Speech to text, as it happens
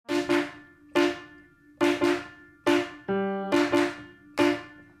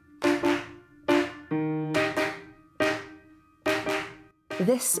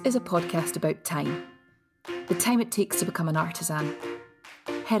This is a podcast about time. The time it takes to become an artisan.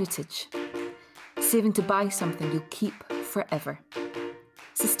 Heritage. Saving to buy something you'll keep forever.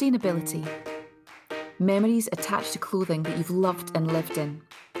 Sustainability. Memories attached to clothing that you've loved and lived in.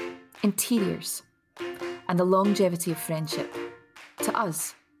 Interiors. And the longevity of friendship. To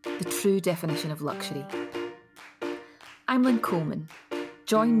us, the true definition of luxury. I'm Lynn Coleman.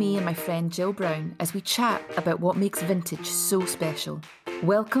 Join me and my friend Jill Brown as we chat about what makes vintage so special.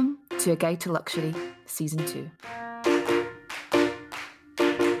 Welcome to A Guide to Luxury, Season 2.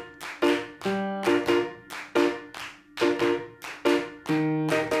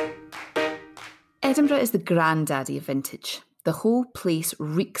 Edinburgh is the granddaddy of vintage. The whole place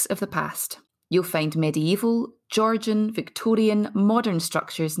reeks of the past. You'll find medieval, Georgian, Victorian, modern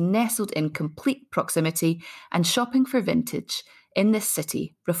structures nestled in complete proximity, and shopping for vintage in this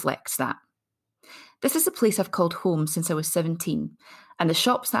city reflects that. This is a place I've called home since I was 17, and the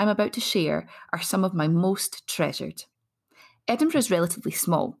shops that I'm about to share are some of my most treasured. Edinburgh is relatively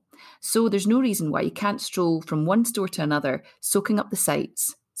small, so there's no reason why you can't stroll from one store to another, soaking up the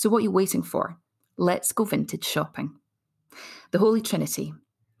sights. So what are you waiting for? Let's go vintage shopping. The Holy Trinity.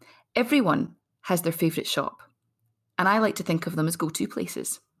 Everyone has their favourite shop, and I like to think of them as go-to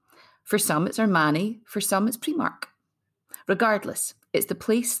places. For some, it's Armani, for some, it's Primark. Regardless, it's the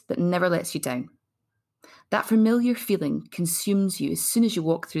place that never lets you down. That familiar feeling consumes you as soon as you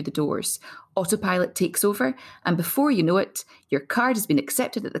walk through the doors. Autopilot takes over, and before you know it, your card has been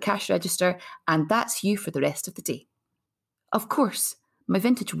accepted at the cash register, and that's you for the rest of the day. Of course, my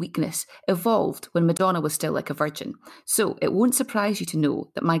vintage weakness evolved when Madonna was still like a virgin, so it won't surprise you to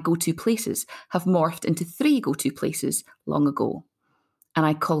know that my go-to places have morphed into 3 go-to places long ago, and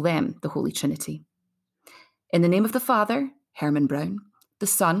I call them the Holy Trinity. In the name of the Father, Herman Brown, the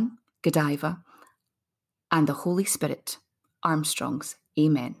Son, Godiva, and the Holy Spirit, Armstrong's.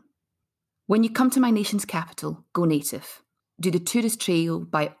 Amen. When you come to my nation's capital, go native. Do the tourist trail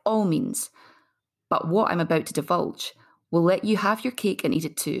by all means. But what I'm about to divulge will let you have your cake and eat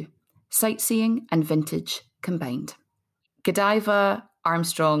it too. Sightseeing and vintage combined. Godiva,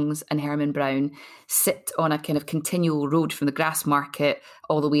 Armstrong's and Herman Brown sit on a kind of continual road from the Grassmarket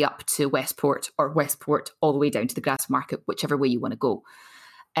all the way up to Westport, or Westport all the way down to the Grassmarket, whichever way you want to go.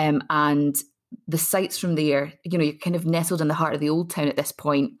 And the sights from there, you're kind of nestled in the heart of the old town at this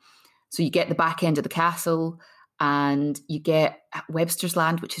point. So you get the back end of the castle and you get Webster's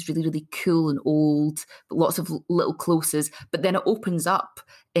Land, which is really, really cool and old, but lots of little closes. But then it opens up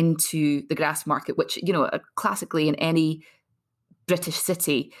into the Grassmarket, which, classically in any British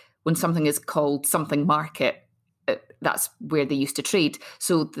city, when something is called something market, that's where they used to trade.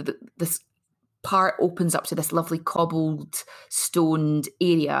 So this part opens up to this lovely cobbled, stoned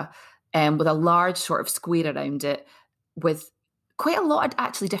area with a large sort of square around it with quite a lot of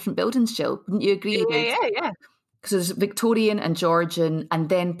actually different buildings, Jill. Wouldn't you agree? Yeah. So there's Victorian and Georgian and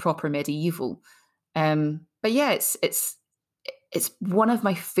then proper medieval. But yeah, it's one of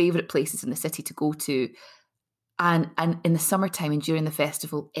my favourite places in the city to go to. And in the summertime and during the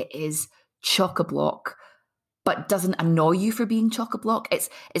festival, it is chock-a-block, but doesn't annoy you for being chock-a-block.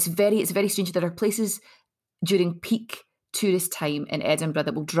 It's very strange. There are places during peak tourist time in Edinburgh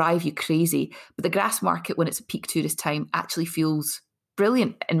that will drive you crazy, but the Grassmarket, when it's peak tourist time, actually feels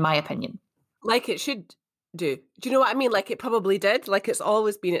brilliant, in my opinion. Like it should do. Do you know what I mean? Like it probably did. Like it's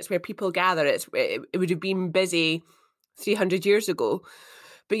always been. It's where people gather. It would have been busy 300 years ago.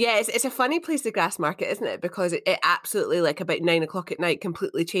 But yeah, it's a funny place, the Grassmarket, isn't it? Because it absolutely, like about 9 o'clock at night,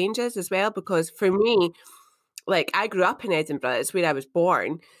 completely changes as well. Because for me, like I grew up in Edinburgh, it's where I was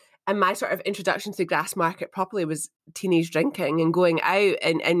born. And my sort of introduction to the Grassmarket properly was teenage drinking and going out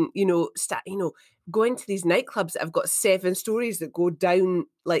and going to these nightclubs that have got 7 stories that go down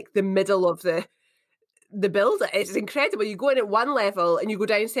like the middle of the building. It's incredible. You go in at one level and you go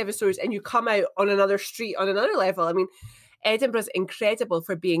down 7 stories and you come out on another street on another level. I mean, Edinburgh's incredible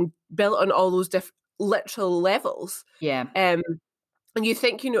for being built on all those literal levels. Yeah. And you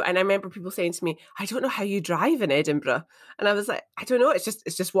think, and I remember people saying to me, I don't know how you drive in Edinburgh. And I was like, I don't know. It's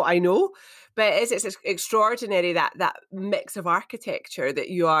just what I know. But it's extraordinary that mix of architecture that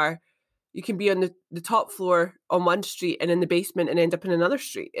you can be on the top floor on one street and in the basement and end up in another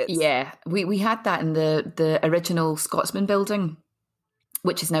street. Yeah, we had that in the original Scotsman building,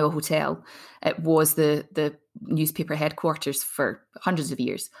 which is now a hotel. It was the newspaper headquarters for hundreds of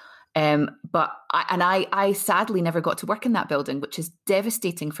years. But I sadly never got to work in that building, which is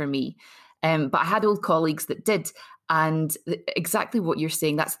devastating for me. But I had old colleagues that did, and exactly what you're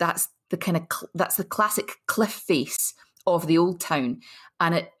saying. That's the classic cliff face of the old town,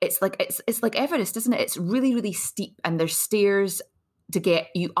 and it's like Everest, isn't it? It's really, really steep, and there's stairs to get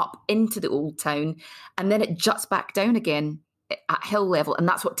you up into the old town, and then it juts back down again at hill level, and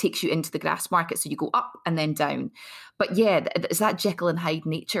that's what takes you into the Grassmarket. So you go up and then down. But yeah, it's that Jekyll and Hyde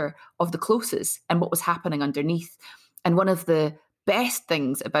nature of the closes and what was happening underneath. And one of the best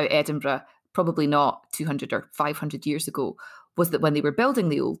things about Edinburgh, probably not 200 or 500 years ago, was that when they were building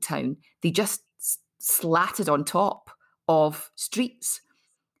the old town, they just slatted on top of streets.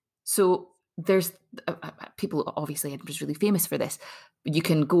 So there's people, obviously Edinburgh's really famous for this. You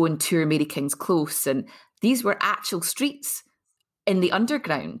can go and tour Mary King's Close, and these were actual streets in the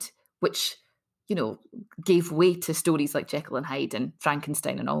underground, which, you know, gave way to stories like Jekyll and Hyde and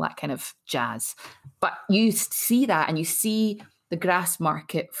Frankenstein and all that kind of jazz. But you see that, and you see the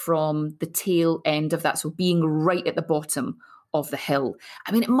Grassmarket from the tail end of that, so being right at the bottom of the hill.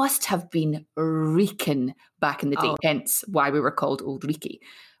 I mean, it must have been reeking back in the day, hence why we were called Old Reekie,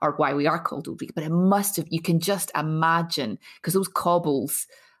 or why we are called Old Reekie. But it must have, you can just imagine, because those cobbles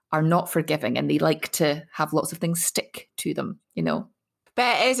are not forgiving, and they like to have lots of things stick to them, you know.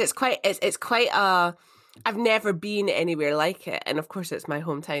 But it is, it's quite a, I've never been anywhere like it. And of course it's my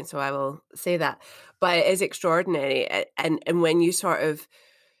hometown, so I will say that. But it is extraordinary. And when you sort of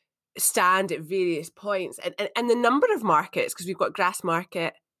stand at various points, and the number of markets, because we've got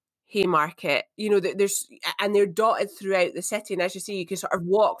Grassmarket, Haymarket, you know, and they're dotted throughout the city, and as you see, you can sort of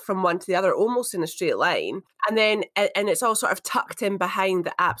walk from one to the other almost in a straight line, and then and it's all sort of tucked in behind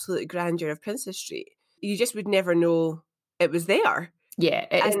the absolute grandeur of Princess Street. You just would never know it was there. Yeah,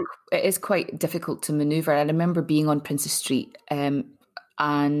 it is quite difficult to manoeuvre. I remember being on Princess Street,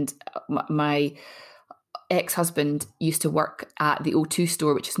 and my ex-husband used to work at the O2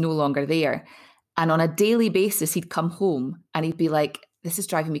 store, which is no longer there, and on a daily basis he'd come home and he'd be like, this is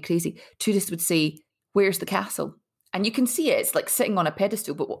driving me crazy. Tourists would say, where's the castle? And you can see it, it's like sitting on a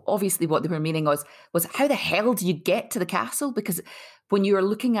pedestal, but obviously what they were meaning was how the hell do you get to the castle? Because when you are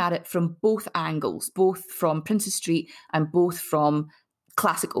looking at it from both angles, both from Princess Street and both from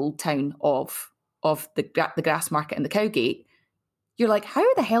classic old town of the Grassmarket and the Cowgate, you're like, how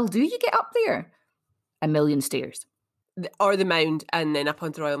the hell do you get up there? A million stairs. Or the Mound, and then up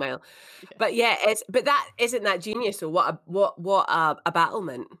onto Royal Mile. Yeah. But yeah, but that isn't that genius. So what a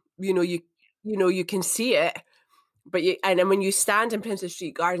battlement. You can see it, but and then when you stand in Princess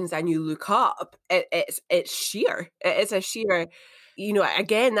Street Gardens and you look up, it's sheer. It is a sheer. You know,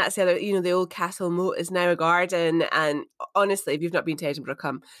 again, that's the other. You know, the old castle moat is now a garden, and honestly, if you've not been to Edinburgh,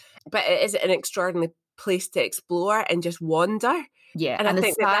 come. But it is an extraordinary place to explore and just wander. Yeah, and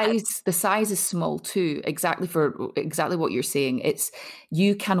the size is small too. Exactly what you're saying. It's,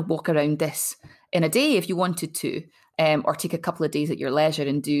 you can walk around this in a day if you wanted to, or take a couple of days at your leisure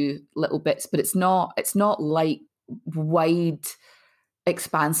and do little bits. But it's not like wide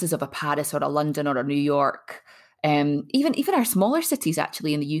expanses of a Paris or a London or a New York. Even our smaller cities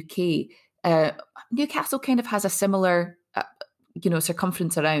actually in the UK, Newcastle kind of has a similar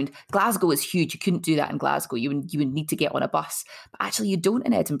circumference around. Glasgow is huge. You couldn't do that in Glasgow. You would need to get on a bus. But actually you don't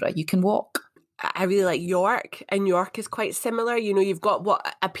in Edinburgh. You can walk. I really like York, and York is quite similar. You know, you've got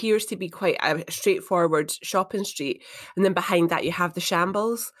what appears to be quite a straightforward shopping street, and then behind that you have the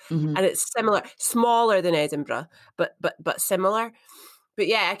Shambles, and it's similar, smaller than Edinburgh, but similar. But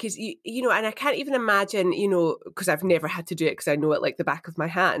yeah, because you know, and I can't even imagine, you know, because I've never had to do it because I know it like the back of my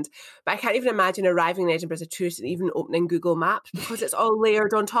hand. But I can't even imagine arriving in Edinburgh as a tourist and even opening Google Maps, because it's all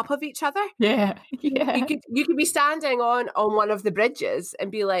layered on top of each other. Yeah. You could be standing on one of the bridges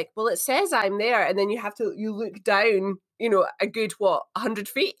and be like, well, it says I'm there, and then you look down, you know, a good 100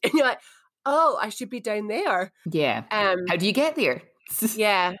 feet, and you're like, oh, I should be down there. Yeah. How do you get there?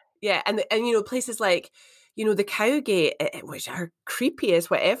 Yeah, and you know, places like, you know, the Cowgate, which are creepy as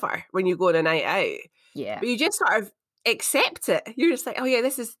whatever when you go on a night out. Yeah. But you just sort of accept it. You're just like, oh yeah,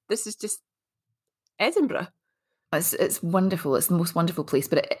 this is just Edinburgh. It's wonderful. It's the most wonderful place.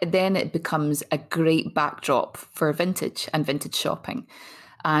 But then it becomes a great backdrop for vintage and vintage shopping.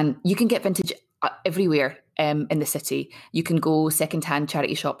 And you can get vintage everywhere in the city. You can go secondhand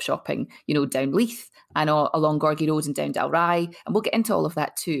charity shop shopping, you know, down Leith and along Gorgie Road and down Dalry. And we'll get into all of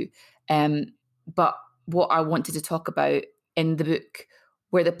that too. But what I wanted to talk about in the book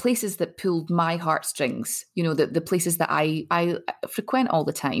were the places that pulled my heartstrings, you know, the places that I frequent all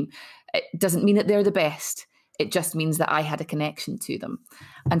the time. It doesn't mean that they're the best. It just means that I had a connection to them.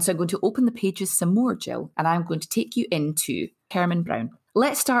 And so I'm going to open the pages some more, Jill, and I'm going to take you into Herman Brown.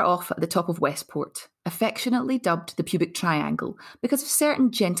 Let's start off at the top of Westport, affectionately dubbed the Pubic Triangle because of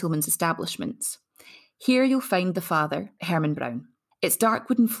certain gentlemen's establishments. Here you'll find the father, Herman Brown. Its dark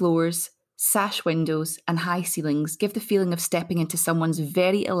wooden floors, sash windows and high ceilings give the feeling of stepping into someone's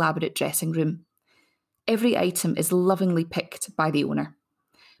very elaborate dressing room. Every item is lovingly picked by the owner.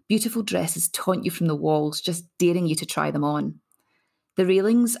 Beautiful dresses taunt you from the walls, just daring you to try them on. The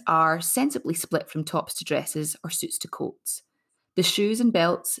railings are sensibly split from tops to dresses or suits to coats. The shoes and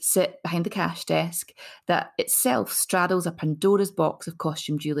belts sit behind the cash desk that itself straddles a Pandora's box of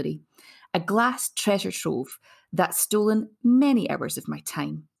costume jewellery, a glass treasure trove that's stolen many hours of my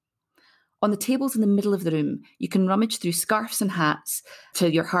time. On the tables in the middle of the room, you can rummage through scarves and hats to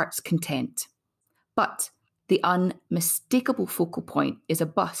your heart's content. But the unmistakable focal point is a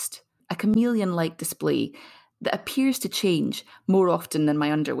bust, a chameleon-like display that appears to change more often than my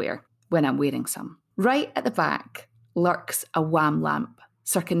underwear when I'm wearing some. Right at the back lurks a Wham lamp,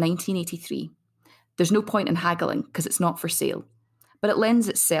 circa 1983. There's no point in haggling because it's not for sale, but it lends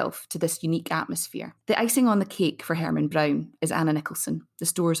itself to this unique atmosphere. The icing on the cake for Herman Brown is Anna Nicholson, the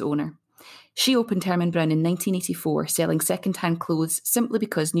store's owner. She opened Herman Brown in 1984, selling second-hand clothes simply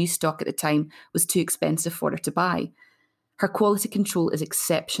because new stock at the time was too expensive for her to buy. Her quality control is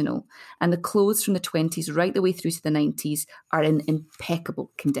exceptional, and the clothes from the 20s right the way through to the 90s are in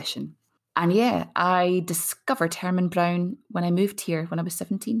impeccable condition. And yeah, I discovered Herman Brown when I moved here when I was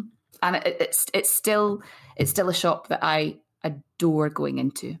 17. And it's still a shop that I adore going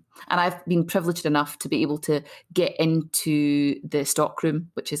into. And I've been privileged enough to be able to get into the stockroom,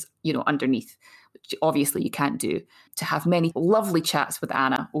 which is, underneath, which obviously you can't do, to have many lovely chats with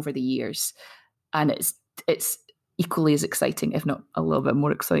Anna over the years. And it's equally as exciting, if not a little bit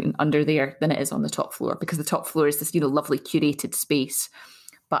more exciting, under there than it is on the top floor, because the top floor is this, lovely curated space.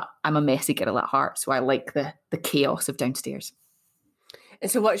 But I'm a messy girl at heart, so I like the chaos of downstairs. And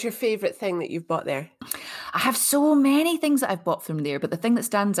so what's your favourite thing that you've bought there? I have so many things that I've bought from there, but the thing that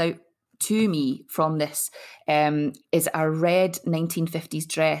stands out to me from this is a red 1950s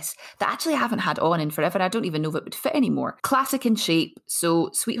dress that actually I haven't had on in forever. I don't even know if it would fit anymore. Classic in shape,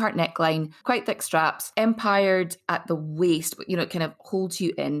 so sweetheart neckline, quite thick straps, empired at the waist, but it kind of holds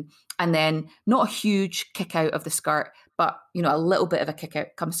you in, and then not a huge kick out of the skirt, but a little bit of a kick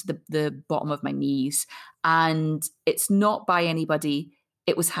out comes to the bottom of my knees. And it's not by anybody,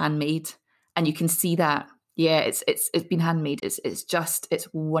 it was handmade, and you can see that. Yeah, it's been handmade. It's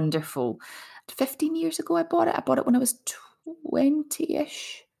wonderful. 15 years ago I bought it. I bought it when I was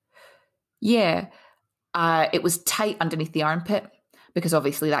 20-ish. Yeah. It was tight underneath the armpit because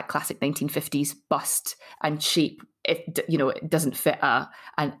obviously that classic 1950s bust and shape, it doesn't fit a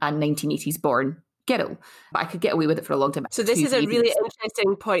 1980s born girl. But I could get away with it for a long time. So this is a really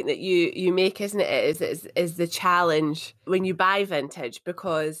interesting point that you make, isn't it? Is the challenge when you buy vintage,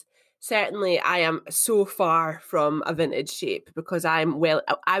 because certainly I am so far from a vintage shape because I was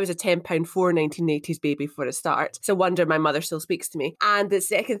a £10 1980s baby for a start. It's a wonder my mother still speaks to me. And the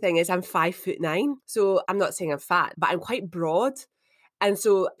second thing is I'm 5'9". So I'm not saying I'm fat, but I'm quite broad. And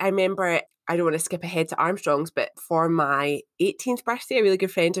so I remember, I don't want to skip ahead to Armstrong's, but for my 18th birthday, a really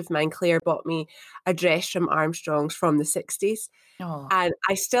good friend of mine, Claire, bought me a dress from Armstrong's from the 60s. Oh. And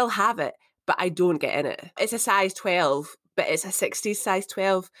I still have it, but I don't get in it. It's a size 12. But it's a 60s size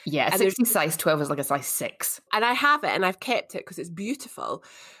 12. Yeah, a 60s size 12 is like a size 6. And I have it and I've kept it because it's beautiful.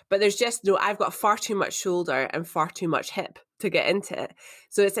 But there's just I've got far too much shoulder and far too much hip to get into it.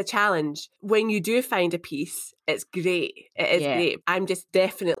 So it's a challenge. When you do find a piece, it's great. It is great. I'm just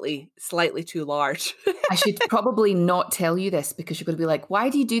definitely slightly too large. I should probably not tell you this because you're going to be like, why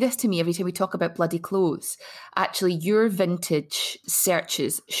do you do this to me every time we talk about bloody clothes? Actually, your vintage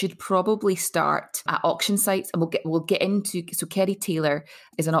searches should probably start at auction sites, and we'll get into. So Kerry Taylor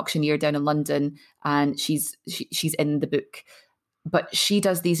is an auctioneer down in London, and she's in the book. But she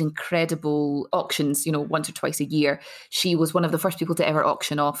does these incredible auctions, once or twice a year. She was one of the first people to ever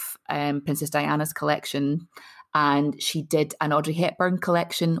auction off Princess Diana's collection. And she did an Audrey Hepburn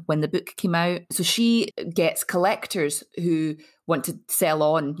collection when the book came out. So she gets collectors who want to sell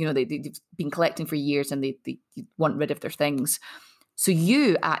on, they've been collecting for years and they want rid of their things. So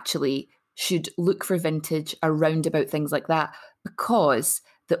you actually should look for vintage around about things like that, because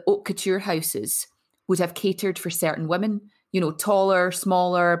the haute couture houses would have catered for certain women, taller,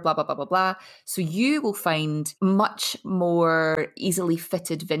 smaller, blah, blah, blah, blah, blah. So you will find much more easily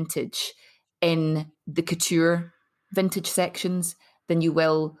fitted vintage in the couture vintage sections than you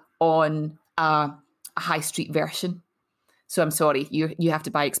will on a high street version. So I'm sorry, you have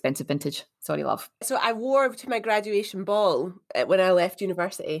to buy expensive vintage. Sorry, love. So I wore to my graduation ball when I left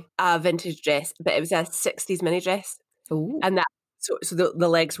university a vintage dress, but it was a 60s mini dress. Ooh. And that So the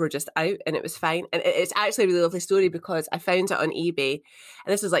legs were just out and it was fine. And it's actually a really lovely story because I found it on eBay,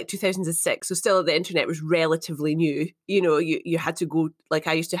 and this was like 2006. So still the internet was relatively new. You know, you had to go, like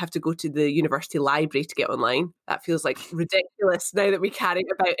I used to have to go to the university library to get online. That feels like ridiculous now that we carry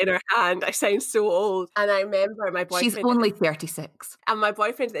it about in our hand. I sound so old. And I remember my boyfriend. She's only 36. And my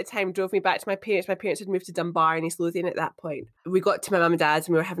boyfriend at the time drove me back to my parents. My parents had moved to Dunbar in East Lothian at that point. We got to my mum and dad's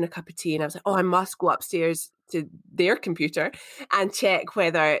and we were having a cup of tea, and I was like, oh, I must go upstairs to their computer and check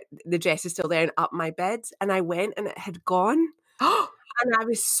whether the dress is still there and up my bed. And I went and it had gone. And I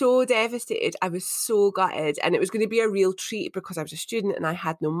was so devastated. I was so gutted. And it was going to be a real treat because I was a student and I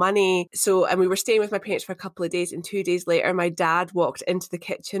had no money. So, and we were staying with my parents for a couple of days. And 2 days later, my dad walked into the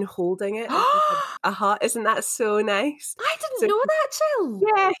kitchen holding it. Isn't that so nice? I didn't know that, Jill.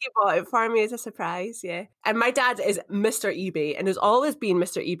 Yeah, he bought it for me as a surprise. Yeah. And my dad is Mr. eBay and has always been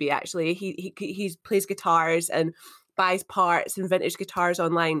Mr. eBay, actually. He plays guitars and buys parts and vintage guitars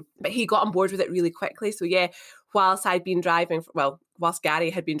online. But he got on board with it really quickly. So yeah, whilst Gary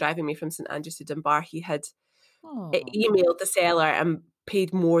had been driving me from St Andrews to Dunbar, he had emailed the seller and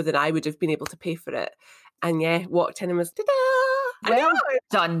paid more than I would have been able to pay for it. And yeah, walked in and was, ta-da! Well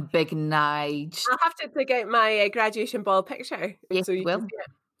done, Big Nige. I'll have to dig out my graduation ball picture. Yes, so you will. can see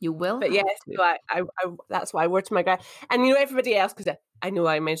it. You will. But yes, so I that's why I wore to my grad. And you know, everybody else, because I know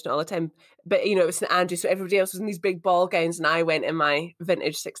I mention it all the time, but you know, it was St Andrews, so everybody else was in these big ball gowns, and I went in my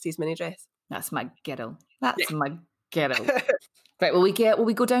vintage 60s mini dress. That's my ghetto. That's my ghetto. Right, will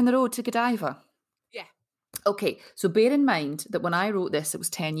we go down the road to Godiva? Yeah. Okay, so bear in mind that when I wrote this, it was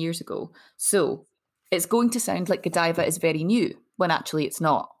 10 years ago. So it's going to sound like Godiva is very new, when actually it's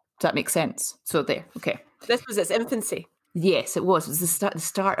not. Does that make sense? So there, okay. This was its infancy. Yes, it was. It was the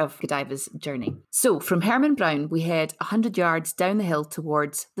start of Godiva's journey. So from Herman Brown, we head 100 yards down the hill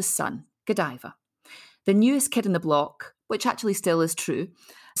towards the sun, Godiva. The newest kid in the block, which actually still is true,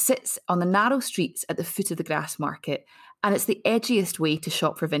 sits on the narrow streets at the foot of the grass market, and it's the edgiest way to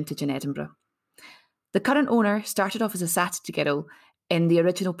shop for vintage in Edinburgh. The current owner started off as a Saturday girl in the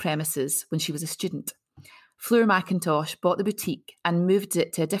original premises when she was a student. Fleur McIntosh bought the boutique and moved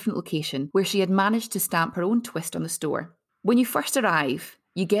it to a different location where she had managed to stamp her own twist on the store. When you first arrive,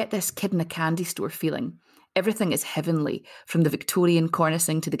 you get this kid in a candy store feeling. Everything is heavenly, from the Victorian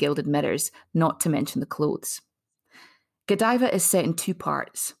cornicing to the gilded mirrors, not to mention the clothes. Godiva is set in 2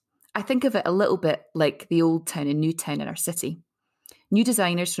 parts. I think of it a little bit like the old town and new town in our city. New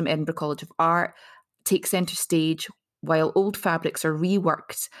designers from Edinburgh College of Art take centre stage, while old fabrics are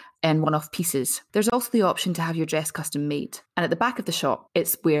reworked in one-off pieces. There's also the option to have your dress custom made. And at the back of the shop,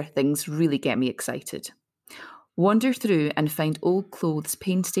 it's where things really get me excited. Wander through and find old clothes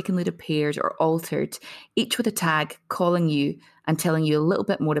painstakingly repaired or altered, each with a tag calling you and telling you a little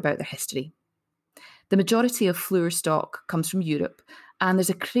bit more about their history. The majority of Fleur stock comes from Europe, and there's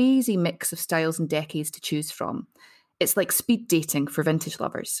a crazy mix of styles and decades to choose from. It's like speed dating for vintage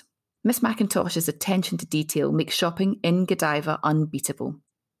lovers. Miss McIntosh's attention to detail makes shopping in Godiva unbeatable.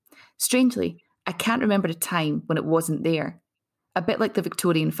 Strangely, I can't remember a time when it wasn't there. A bit like the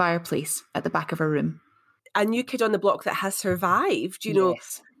Victorian fireplace at the back of her room. A new kid on the block that has survived, you know,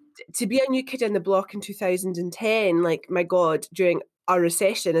 to be a new kid in the block in 2010, like, my God, during a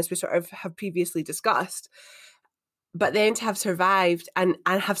recession, as we sort of have previously discussed, but then to have survived and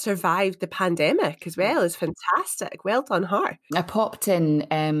have survived the pandemic as well is fantastic. Well done her. I popped in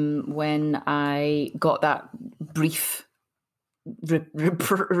when I got that brief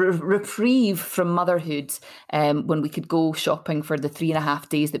reprieve from motherhood when we could go shopping for the 3.5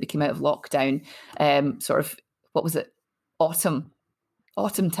 days that we came out of lockdown. Sort of, what was it? Autumn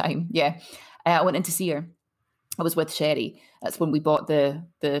time. Yeah. I went in to see her. I was with Sherry. That's when we bought the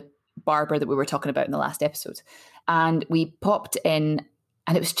barber that we were talking about in the last episode. And we popped in,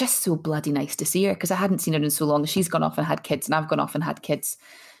 and it was just so bloody nice to see her because I hadn't seen her in so long. She's gone off and had kids, and I've gone off and had kids.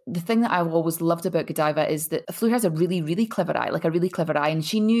 The thing that I've always loved about Godiva is that Fleur has a really, really clever eye, and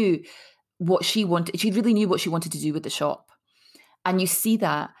she knew what she wanted. She really knew what she wanted to do with the shop. And you see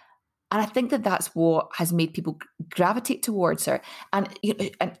that. And I think that that's what has made people gravitate towards her. And,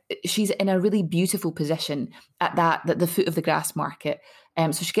 and she's in a really beautiful position at the foot of the grass market.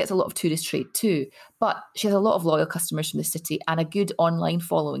 So she gets a lot of tourist trade too. But she has a lot of loyal customers from the city and a good online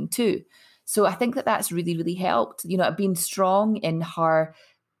following too. So I think that that's really, really helped. You know, being strong in her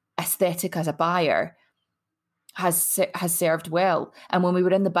aesthetic as a buyer has served well. And when we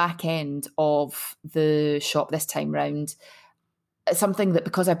were in the back end of the shop this time round, something that,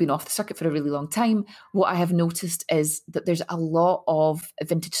 because I've been off the circuit for a really long time, what I have noticed is that there's a lot of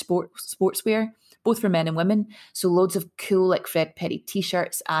vintage sportswear, both for men and women. So loads of cool like Fred Perry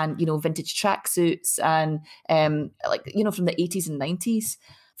t-shirts and, vintage tracksuits and from the 80s and 90s.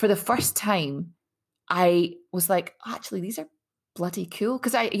 For the first time, I was like, actually, these are bloody cool.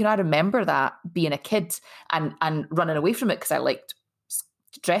 Because I remember that being a kid and running away from it because I liked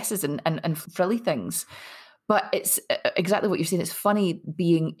dresses and frilly things. But it's exactly what you're saying. It's funny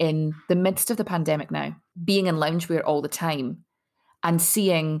being in the midst of the pandemic now, being in loungewear all the time and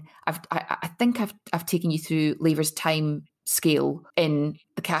seeing, I think I've taken you through Laver's time scale in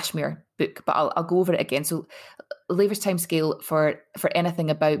the Cashmere book, but I'll go over it again. So Laver's time scale for anything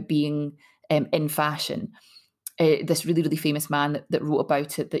about being in fashion. This really, really famous man that wrote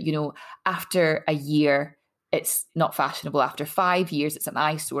about it, that, after a year, it's not fashionable. After 5 years, it's an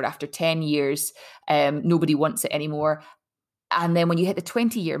eyesore. After 10 years, nobody wants it anymore. And then when you hit the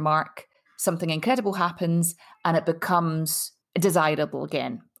 20-year mark, something incredible happens and it becomes desirable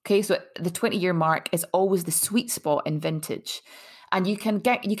again. Okay, so the 20-year mark is always the sweet spot in vintage. And you can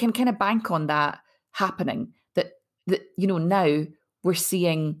kind of bank on that happening, that now we're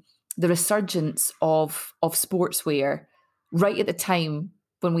seeing the resurgence of sportswear right at the time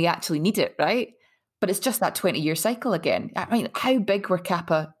when we actually need it, right? But it's just that 20-year cycle again. I mean, how big were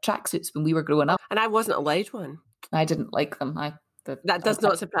Kappa tracksuits when we were growing up? And I wasn't allowed one. I didn't like them. That does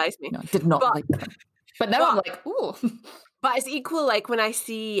not surprise me. No, I did not like them. But now I'm like, ooh. But it's equal, like when I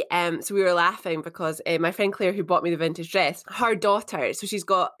see, so we were laughing because my friend Claire, who bought me the vintage dress, her daughter, so she's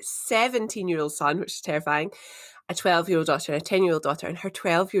got a 17-year-old son, which is terrifying, a 12-year-old daughter, and a 10-year-old daughter, and her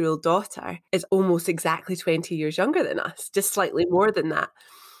 12-year-old daughter is almost exactly 20 years younger than us, just slightly more than that.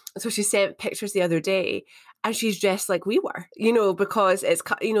 So she sent pictures the other day and she's dressed like we were, because it's,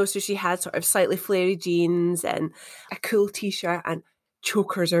 so she had sort of slightly flary jeans and a cool t-shirt and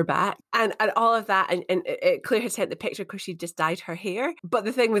chokers are back and all of that. And Claire had sent the picture because she just dyed her hair. But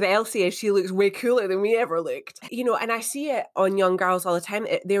the thing with Elsie is she looks way cooler than we ever looked, and I see it on young girls all the time.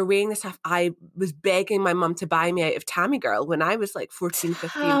 They're wearing the stuff I was begging my mum to buy me out of Tammy Girl when I was like 14,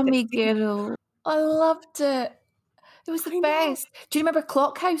 15. Tammy Girl. I loved it. It was the best. Do you remember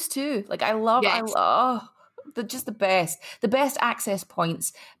Clockhouse too? Like just the best. The best access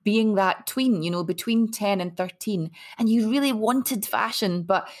points being that tween, between 10 and 13. And you really wanted fashion,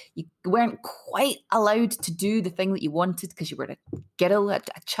 but you weren't quite allowed to do the thing that you wanted because you were a girl, a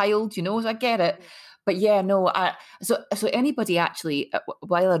child, so I get it. But yeah, no, so anybody actually,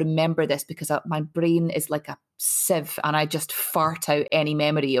 while I remember this, because my brain is like a sieve and I just fart out any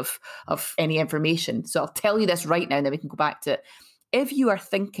memory of any information. So I'll tell you this right now and then we can go back to it. If you are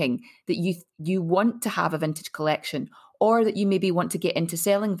thinking that you want to have a vintage collection or that you maybe want to get into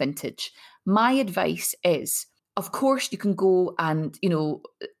selling vintage, my advice is, of course, you can go and,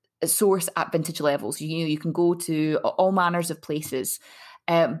 source at vintage levels. You can go to all manners of places.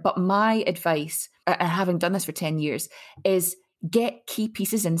 But my advice, and having done this for 10 years, is get key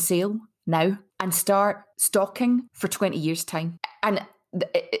pieces in sale now and start stocking for 20 years' time. And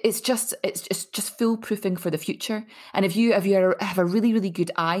it's just foolproofing for the future. And if you have a really, really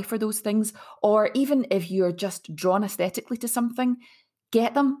good eye for those things, or even if you're just drawn aesthetically to something,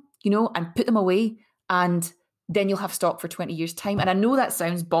 get them, and put them away, and then you'll have stock for 20 years' time. And I know that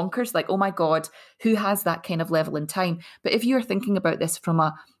sounds bonkers, like, oh my God, who has that kind of level in time? But if you're thinking about this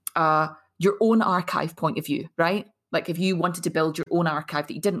from your own archive point of view, right? Like if you wanted to build your own archive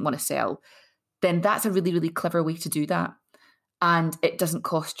that you didn't want to sell, then that's a really, really clever way to do that. And it doesn't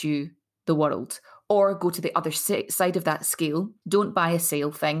cost you the world. Or go to the other side of that scale. Don't buy a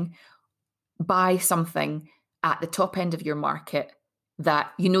sale thing. Buy something at the top end of your market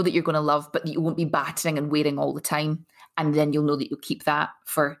that you know that you're going to love, but that you won't be battering and wearing all the time. And then you'll know that you'll keep that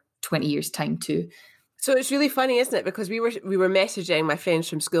for 20 years' time too. So it's really funny, isn't it? Because we were messaging my friends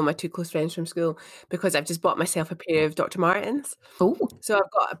from school, my two close friends from school, because I've just bought myself a pair of Dr. Martens. Oh. So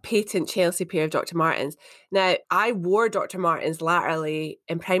I've got a patent Chelsea pair of Dr. Martens. Now, I wore Dr. Martens laterally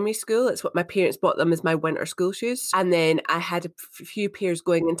in primary school. It's what my parents bought them as my winter school shoes. And then I had a few pairs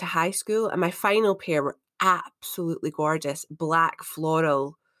going into high school. And my final pair were absolutely gorgeous, black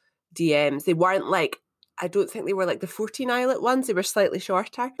floral DMs. They weren't like, I don't think they were like the 14 eyelet ones. They were slightly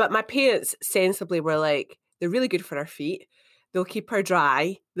shorter. But my parents sensibly were like, they're really good for our feet. They'll keep her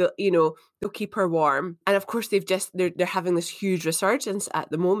dry. They'll keep her warm. And of course, they're having this huge resurgence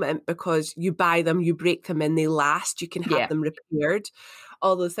at the moment because you buy them, you break them and they last. You can have them repaired,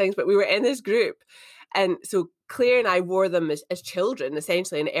 all those things. But we were in this group. And so Claire and I wore them as children,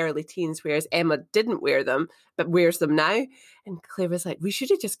 essentially in early teens, whereas Emma didn't wear them, but wears them now. And Claire was like, we should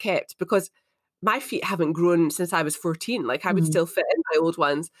have just kept, because my feet haven't grown since I was 14. Like, I would still fit in my old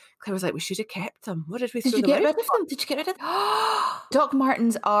ones. Claire was like, we should have kept them. What did we throw Did you them get out rid of for? them? Did you get rid of them? Doc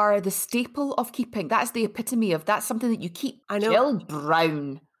Martens are the staple of keeping. That's the epitome of, that's something that you keep. I know. Jill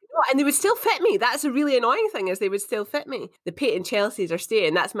Brown. No, and they would still fit me. That's a really annoying thing, is they would still fit me. The Peyton Chelseas are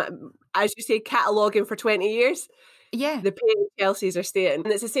staying. That's my, as you say, cataloguing for 20 years. Yeah. The Peyton Chelseas are staying.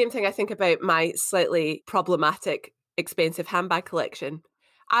 And it's the same thing I think about my slightly problematic, expensive handbag collection.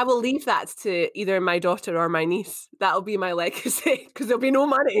 I will leave that to either my daughter or my niece. That'll be my legacy, because there'll be no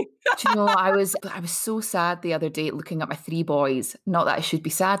money. Do you know, I was so sad the other day looking at my 3 boys. Not that I should be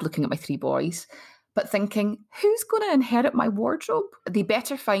sad looking at my 3 boys, but thinking, who's going to inherit my wardrobe? They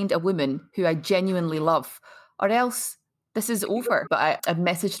better find a woman who I genuinely love, or else this is over. But I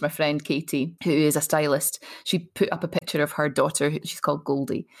messaged my friend Katie, who is a stylist. She put up a picture of her daughter. She's called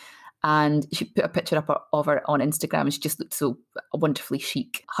Goldie. And she put a picture up of her on Instagram, and she just looked so wonderfully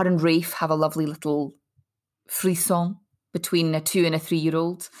chic. Her and Rafe have a lovely little frisson between a 2 and a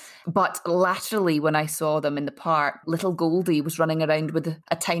 3-year-old. But laterally, when I saw them in the park, little Goldie was running around with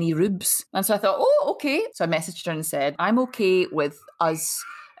a tiny Rubes. And so I thought, oh, okay. So I messaged her and said, I'm okay with us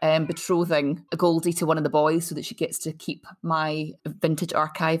betrothing Goldie to one of the boys so that she gets to keep my vintage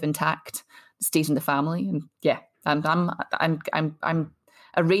archive intact. It stays in the family. And yeah, I'm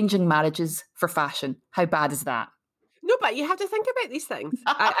arranging marriages for fashion. How bad is that? No, but you have to think about these things.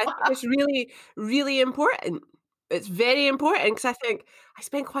 I think it's really, really important. It's very important, because I think I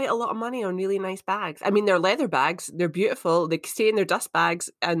spend quite a lot of money on really nice bags. I mean, they're leather bags. They're beautiful. They stay in their dust bags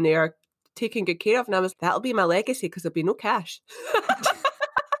and they're taken good care of. And that'll be my legacy, because there'll be no cash.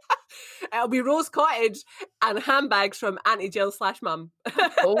 It'll be Rose Cottage and handbags from Auntie Jill / Mum.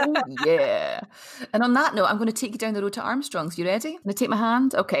 Oh, yeah. And on that note, I'm going to take you down the road to Armstrong's. You ready? Going to take my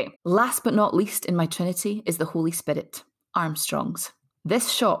hand? Okay. Last but not least in my trinity is the Holy Spirit, Armstrong's.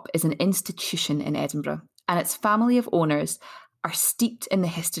 This shop is an institution in Edinburgh, and its family of owners are steeped in the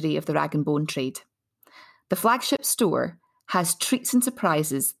history of the rag and bone trade. The flagship store has treats and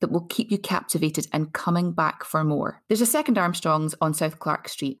surprises that will keep you captivated and coming back for more. There's a second Armstrong's on South Clark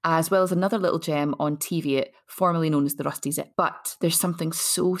Street, as well as another little gem on Teviot, formerly known as the Rusty Zip. But there's something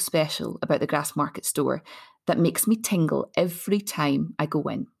so special about the Grassmarket store that makes me tingle every time I go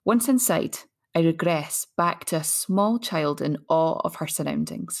in. Once inside, I regress back to a small child in awe of her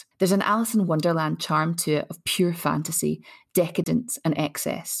surroundings. There's an Alice in Wonderland charm to it of pure fantasy, decadence and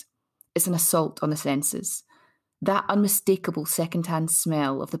excess. It's an assault on the senses. That unmistakable second-hand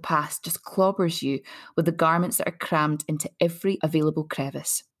smell of the past just clobbers you with the garments that are crammed into every available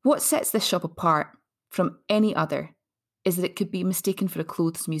crevice. What sets this shop apart from any other is that it could be mistaken for a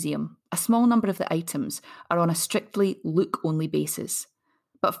clothes museum. A small number of the items are on a strictly look-only basis,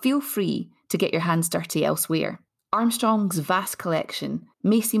 but feel free to get your hands dirty elsewhere. Armstrong's vast collection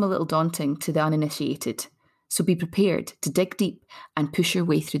may seem a little daunting to the uninitiated, so be prepared to dig deep and push your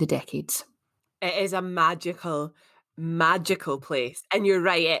way through the decades. It is a magical place. And you're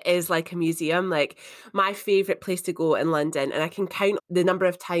right, it is like a museum. Like, my favourite place to go in London, and I can count the number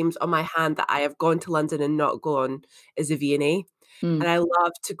of times on my hand that I have gone to London and not gone, is the V&A. And I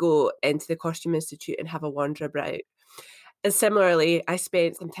love to go into the Costume Institute and have a wander about. And similarly, I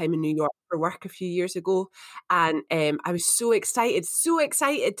spent some time in New York for work a few years ago, and I was so excited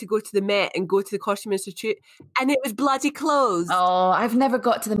to go to the Met and go to the Costume Institute, and it was bloody closed. Oh, I've never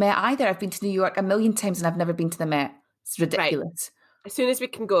got to the Met either. I've been to New York a million times and I've never been to the Met. It's ridiculous. Right. As soon as we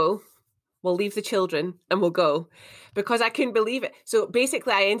can go, we'll leave the children and we'll go, because I couldn't believe it. So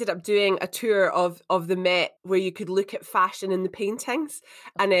basically, I ended up doing a tour of the Met where you could look at fashion in the paintings.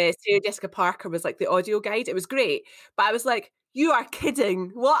 And Sarah Jessica Parker was like the audio guide. It was great. But I was like, you are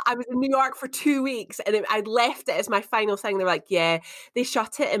kidding. What? I was in New York for 2 weeks and I'd left it as my final thing. They're like, yeah, they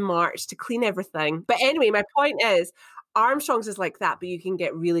shut it in March to clean everything. But anyway, my point is, Armstrong's is like that, but you can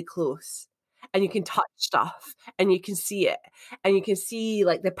get really close. And you can touch stuff and you can see it. And you can see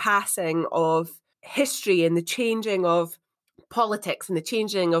like the passing of history and the changing of politics and the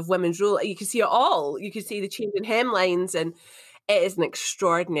changing of women's role. You can see it all. You can see the change in hemlines, and it is an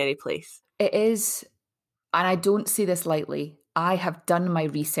extraordinary place. It is. And I don't say this lightly. I have done my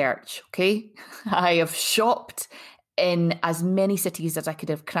research, okay? I have shopped in as many cities as I could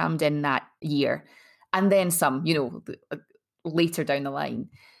have crammed in that year. And then some, later down the line.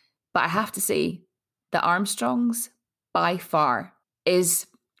 But I have to say that Armstrong's, by far, is,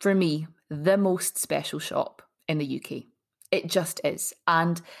 for me, the most special shop in the UK. It just is.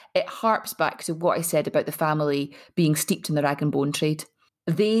 And it harps back to what I said about the family being steeped in the rag and bone trade.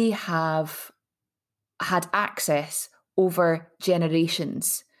 They have had access over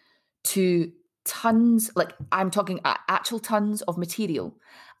generations to tons, like I'm talking actual tons of material,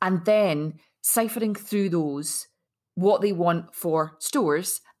 and then ciphering through those what they want for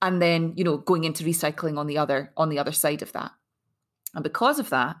stores, and then, you know, going into recycling on the other side of that. And because of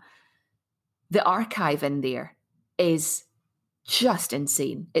that, the archive in there is just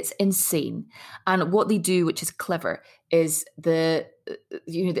insane. It's insane. And what they do, which is clever, is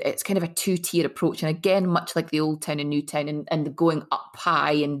it's kind of a two-tier approach. And again, much like the Old Town and New Town, and the going up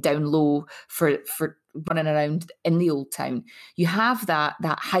high and down low for running around in the Old Town, you have that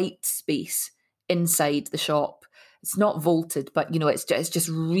height space inside the shop. It's not vaulted, but, you know, it's just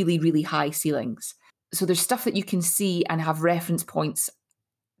really, really high ceilings. So there's stuff that you can see and have reference points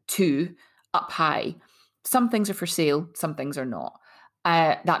to up high. Some things are for sale, some things are not.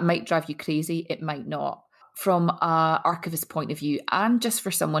 That might drive you crazy, it might not. From an archivist point of view, and just for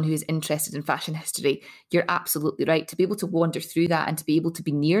someone who is interested in fashion history, you're absolutely right. To be able to wander through that and to be able to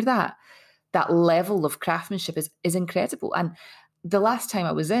be near that level of craftsmanship is incredible. And the last time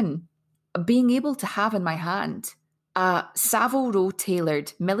I was in, being able to have in my hand a Savile Row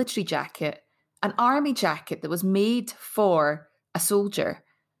tailored military jacket, an army jacket that was made for a soldier,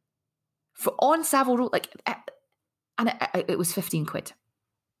 on Savile Row, and it was 15 quid.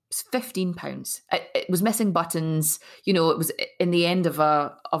 It was £15. It was missing buttons. You know, it was in the end of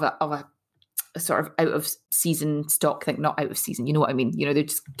a sort of out of season stock thing. Not out of season, you know what I mean? You know, they're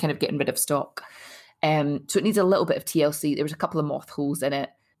just kind of getting rid of stock. So it needs a little bit of TLC. There was a couple of moth holes in it.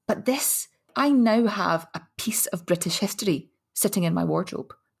 But this, I now have a piece of British history sitting in my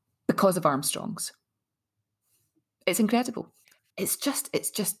wardrobe because of Armstrong's. It's incredible. It's just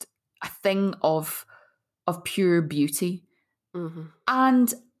a thing of pure beauty. Mm-hmm.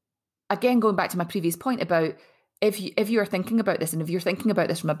 And again, going back to my previous point about if you are thinking about this, and if you're thinking about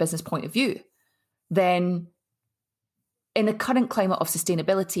this from a business point of view, then in the current climate of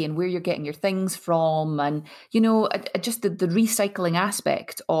sustainability and where you're getting your things from, and, you know, just the recycling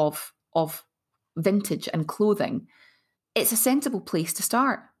aspect of vintage and clothing, it's a sensible place to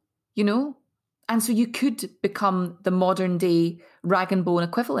start, you know? And so you could become the modern day rag and bone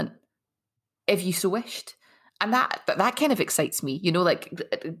equivalent if you so wished. And that kind of excites me, you know, like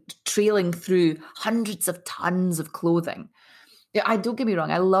trailing through hundreds of tons of clothing. Yeah, I don't get me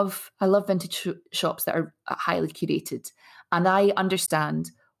wrong. I love vintage shops that are highly curated, and I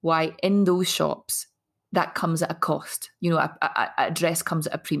understand why in those shops that comes at a cost. You know, a dress comes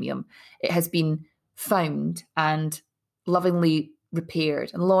at a premium. It has been found and lovingly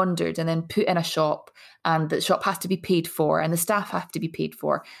repaired and laundered and then put in a shop, and the shop has to be paid for and the staff have to be paid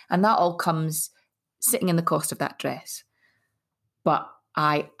for, and that all comes sitting in the cost of that dress. But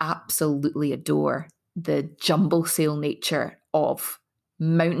I absolutely adore the jumble sale nature of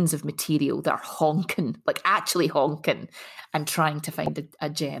mountains of material that are honking, like actually honking, and trying to find a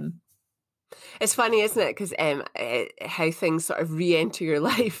gem. It's funny, isn't it? Because how things sort of re-enter your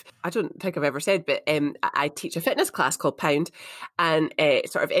life. I don't think I've ever said, but I teach a fitness class called Pound, and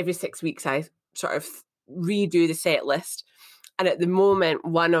sort of every 6 weeks I sort of redo the set list. And at the moment,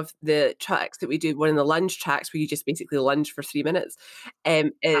 one of the tracks that we do, one of the lunge tracks where you just basically lunge for 3 minutes.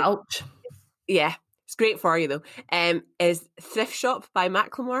 Ouch. Yeah, it's great for you though, is Thrift Shop by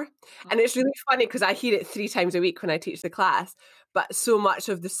Macklemore. And it's really funny because I hear it 3 times a week when I teach the class, but so much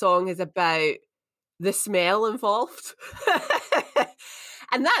of the song is about the smell involved.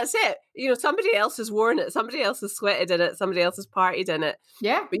 And that's it. You know, somebody else has worn it, somebody else has sweated in it, somebody else has partied in it.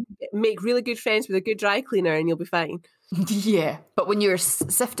 Yeah. But you make really good friends with a good dry cleaner and you'll be fine. Yeah, but when you're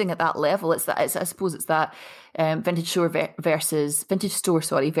sifting at that level, I suppose it's that vintage store versus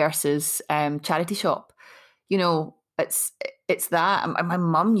charity shop. You know, it's that. My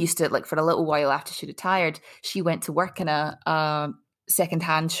mum used to, like, for a little while after she retired, she went to work in a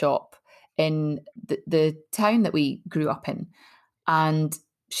second-hand shop in the town that we grew up in, and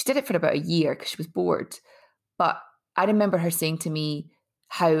she did it for about a year because she was bored. But I remember her saying to me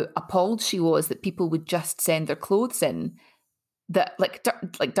how appalled she was that people would just send their clothes in, that like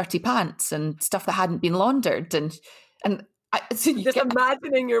dirty pants and stuff that hadn't been laundered, and so just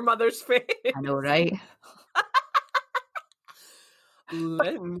imagining your mother's face. I know, right?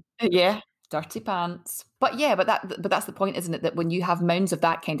 Lynn. Yeah, dirty pants. But that's the point, isn't it? That when you have mounds of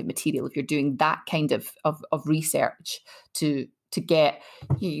that kind of material, if you're doing that kind of research to get,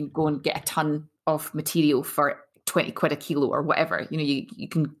 you can go and get a ton of material for 20 quid a kilo or whatever, you know, you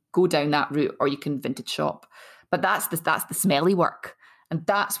can go down that route, or you can vintage shop. But that's the smelly work. And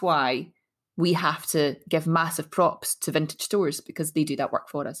that's why we have to give massive props to vintage stores, because they do that work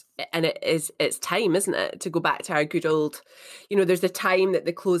for us. And it's time, isn't it? To go back to our good old, you know, there's the time that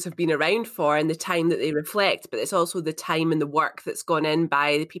the clothes have been around for and the time that they reflect, but it's also the time and the work that's gone in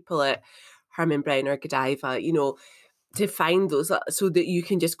by the people at Herman Brown or Godiva, to find those so that you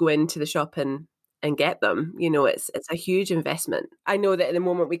can just go into the shop and get them. It's a huge investment. I know that at the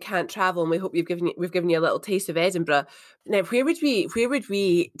moment we can't travel, and we hope we've given you a little taste of Edinburgh. Now, where would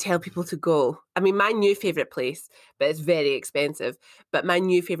we tell people to go? I mean, my new favourite place, but it's very expensive, but my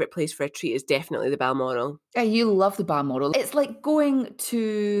new favourite place for a treat is definitely the Balmoral. Yeah, you love the Balmoral. It's like going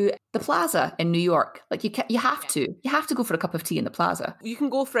to the Plaza in New York. Like you have to go for a cup of tea in the Plaza. You can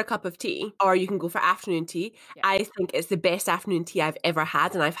go for a cup of tea, or you can go for afternoon tea. Yeah. I think it's the best afternoon tea I've ever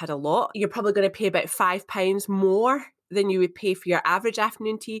had, and I've had a lot. You're probably going to pay about £5 more than you would pay for your average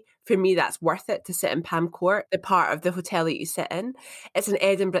afternoon tea. For me, that's worth it to sit in Pam Court, the part of the hotel that you sit in. It's an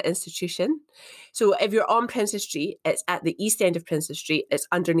Edinburgh institution. So if you're on Princess Street, it's at the east end of Princess Street. It's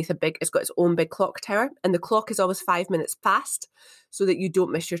underneath it's got its own big clock tower, and the clock is always 5 minutes past so that you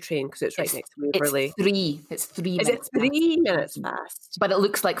don't miss your train because it's right next to Waverley. It's 3 minutes. Is it 3 minutes fast? But it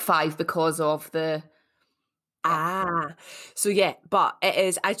looks like 5 because of the... So yeah, but it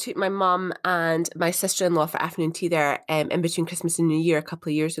is. I took my mum and my sister-in-law for afternoon tea there in between Christmas and New Year a couple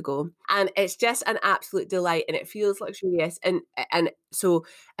of years ago, and it's just an absolute delight, and it feels luxurious. And so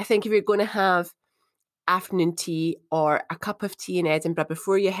I think if you're going to have afternoon tea or a cup of tea in Edinburgh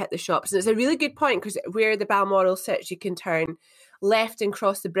before you hit the shops, and it's a really good point because where the Balmoral sits, you can turn left and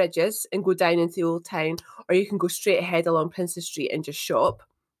cross the bridges and go down into the Old Town, or you can go straight ahead along Princess Street and just shop.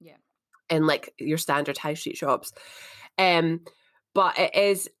 In like your standard high street shops. But it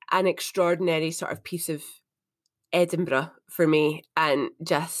is an extraordinary sort of piece of Edinburgh for me, and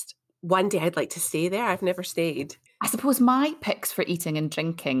just one day I'd like to stay there. I've never stayed. I suppose my picks for eating and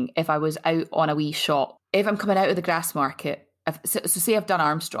drinking, if I was out on a wee shop, if I'm coming out of the Grassmarket, so say I've done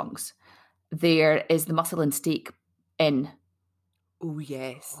Armstrong's, there is the Mussel and Steak Inn. Oh,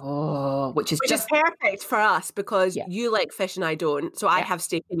 yes. Oh, which is perfect for us because you like fish and I don't. So I have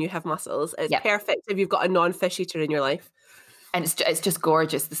steak and you have mussels. It's perfect if you've got a non-fish eater in your life. And it's just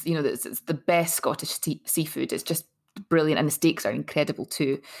gorgeous. It's the best Scottish seafood. It's just brilliant. And the steaks are incredible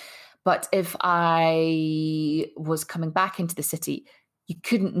too. But if I was coming back into the city, you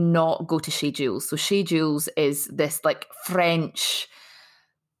couldn't not go to Chez Jules. So Chez Jules is this like French...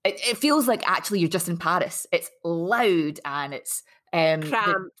 It feels like actually you're just in Paris. It's loud and it's...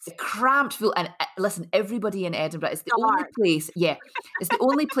 cramped full, and listen, everybody in Edinburgh is the only place it's the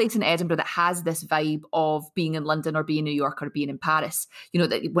only place in Edinburgh that has this vibe of being in London or being in New York or being in Paris,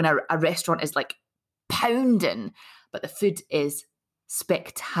 that when a restaurant is like pounding, but the food is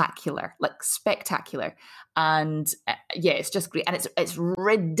spectacular, and it's just great, and it's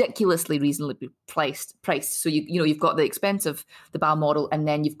ridiculously reasonably priced. So you've got the expense of the Balmoral, and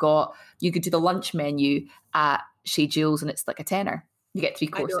then you could do the lunch menu at Chez Jules, and it's like a tenner. You get 3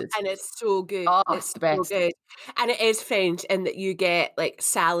 courses. And it's so good. Oh, it's the best. So good. And it is French in that you get like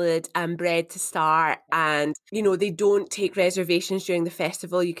salad and bread to start, and they don't take reservations during the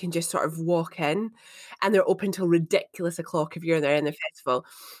festival. You can just sort of walk in, and they're open till ridiculous o'clock if you're there in the festival.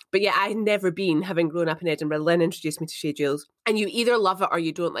 But yeah, I'd never been, having grown up in Edinburgh. Lynn introduced me to Chez Jules, and you either love it or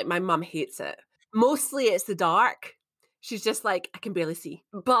you don't. Like my mum hates it. Mostly it's the dark. She's just like, I can barely see.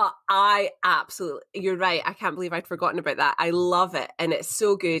 But you're right. I can't believe I'd forgotten about that. I love it. And it's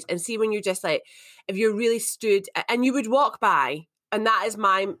so good. And see, when you're just like, if you're really stood, and you would walk by, and that is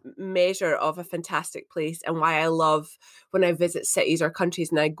my measure of a fantastic place, and why I love when I visit cities or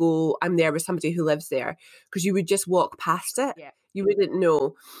countries and I'm there with somebody who lives there, because you would just walk past it. Yeah. You wouldn't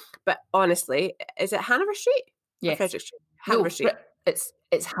know. But honestly, is it Hanover Street? Yes. Frederick Street? Hanover Street. It's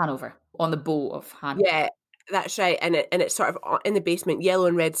Hanover, on the bow of Hanover. Yeah. That's right, and it's sort of in the basement, yellow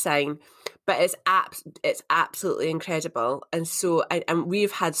and red sign, but it's absolutely incredible, and so and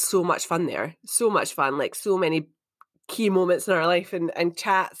we've had so much fun there, like so many key moments in our life and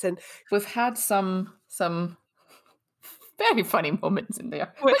chats, and we've had some very funny moments in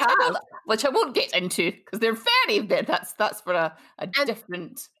there, which I won't get into because they're that's for a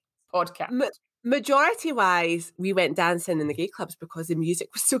different podcast. Majority wise, we went dancing in the gay clubs because the music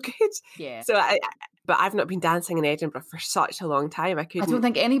was so good. Yeah. So but I've not been dancing in Edinburgh for such a long time. I don't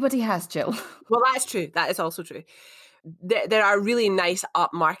think anybody has, Jill. Well, that's true. That is also true. There are really nice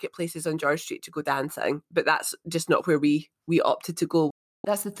upmarket places on George Street to go dancing, but that's just not where we opted to go.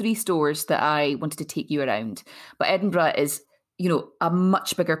 That's the 3 stores that I wanted to take you around. But Edinburgh is, a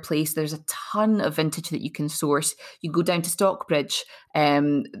much bigger place. There's a ton of vintage that you can source. You go down to Stockbridge.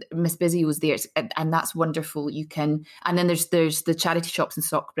 Miss Busy was there, and that's wonderful. You can, and then there's the charity shops in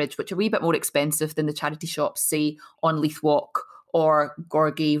Stockbridge, which are a wee bit more expensive than the charity shops, say, on Leith Walk or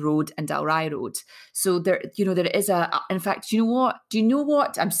Gorgie Road and Dalry Road. So there is in fact, do you know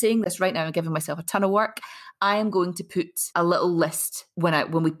what? I'm saying this right now. I'm giving myself a ton of work. I am going to put a little list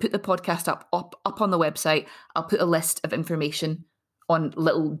when we put the podcast up on the website. I'll put a list of information on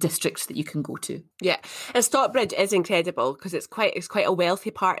little districts that you can go to. Yeah, and Stockbridge is incredible because it's quite a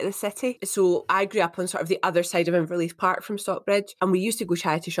wealthy part of the city. So I grew up on sort of the other side of Inverleith Park from Stockbridge, and we used to go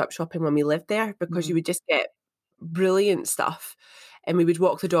charity shop shopping when we lived there because you would just get brilliant stuff. And we would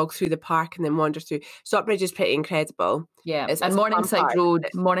walk the dog through the park and then wander through. Stockbridge is pretty incredible. Yeah, and Morningside Road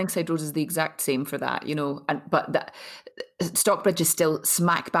is the exact same for that, but Stockbridge is still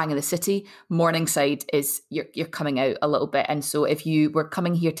smack bang in the city. Morningside is you're coming out a little bit, and so if you were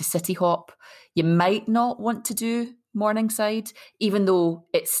coming here to city hop, you might not want to do Morningside, even though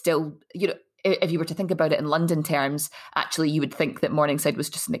it's still, if you were to think about it in London terms, actually you would think that Morningside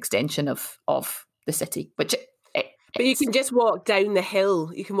was just an extension of the city, which. But you can just walk down the hill.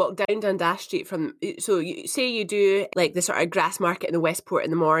 You can walk down Dundas Street say you do like the sort of grass market in the Westport in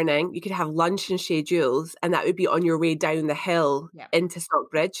the morning. You could have lunch in Chez Jules, and that would be on your way down the hill into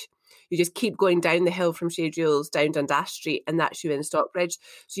Stockbridge. You just keep going down the hill from Chez Jules down Dundas Street, and that's you in Stockbridge.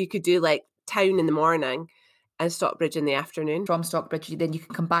 So you could do like town in the morning and Stockbridge in the afternoon. From Stockbridge, then you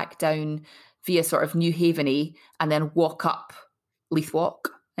can come back down via sort of New Haven-y and then walk up Leith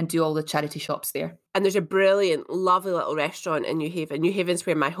Walk and do all the charity shops there. And there's a brilliant, lovely little restaurant in New Haven. New Haven's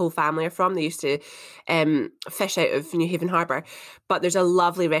where my whole family are from. They used to fish out of New Haven Harbour. But there's a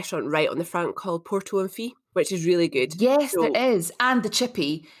lovely restaurant right on the front called Porto and Fee, which is really good. Yes, there is. And the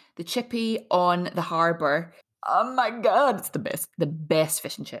chippy on the harbour. Oh my God, it's the best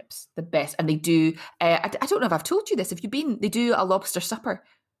fish and chips. The best. And they do, I don't know if I've told you this. If you've been, they do a lobster supper.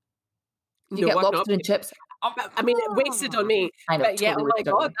 You get lobster and chips. I mean, it wasted on me. I know, but yeah, totally oh my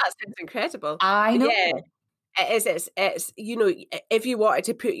God, that sounds incredible. I know. Yeah, it is. It's if you wanted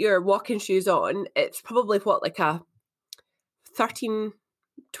to put your walking shoes on, it's probably like a 13,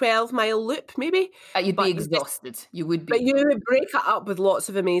 12-mile loop, maybe. You'd be exhausted. You would be. But you would break it up with lots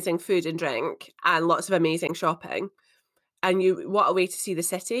of amazing food and drink and lots of amazing shopping. And what a way to see the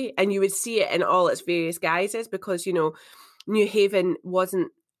city. And you would see it in all its various guises because, New Haven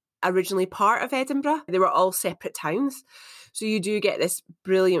wasn't originally part of Edinburgh. They were all separate towns. So you do get this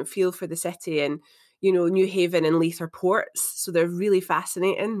brilliant feel for the city, and New Haven and Leith are ports, so they're really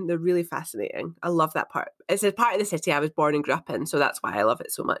fascinating. I love that part. It's a part of the city I was born and grew up in, so that's why I love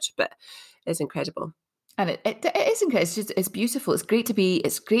it so much. But it's incredible. And it is incredible. It's beautiful. It's great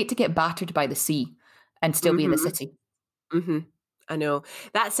to get battered by the sea and still be in the city. Mm-hmm. I know.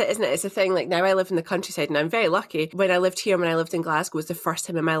 That's it, isn't it? It's a thing. Like now I live in the countryside and I'm very lucky. When I lived in Glasgow, was the first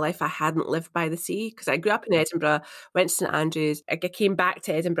time in my life I hadn't lived by the sea, because I grew up in Edinburgh, went to St Andrews. I came back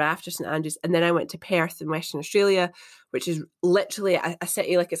to Edinburgh after St Andrews, and then I went to Perth in Western Australia, which is literally a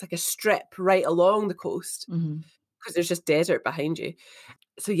city, like it's like a strip right along the coast because there's just desert behind you.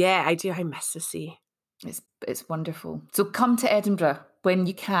 So yeah, I miss the sea. It's wonderful. So come to Edinburgh when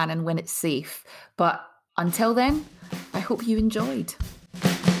you can and when it's safe. But until then, I hope you enjoyed.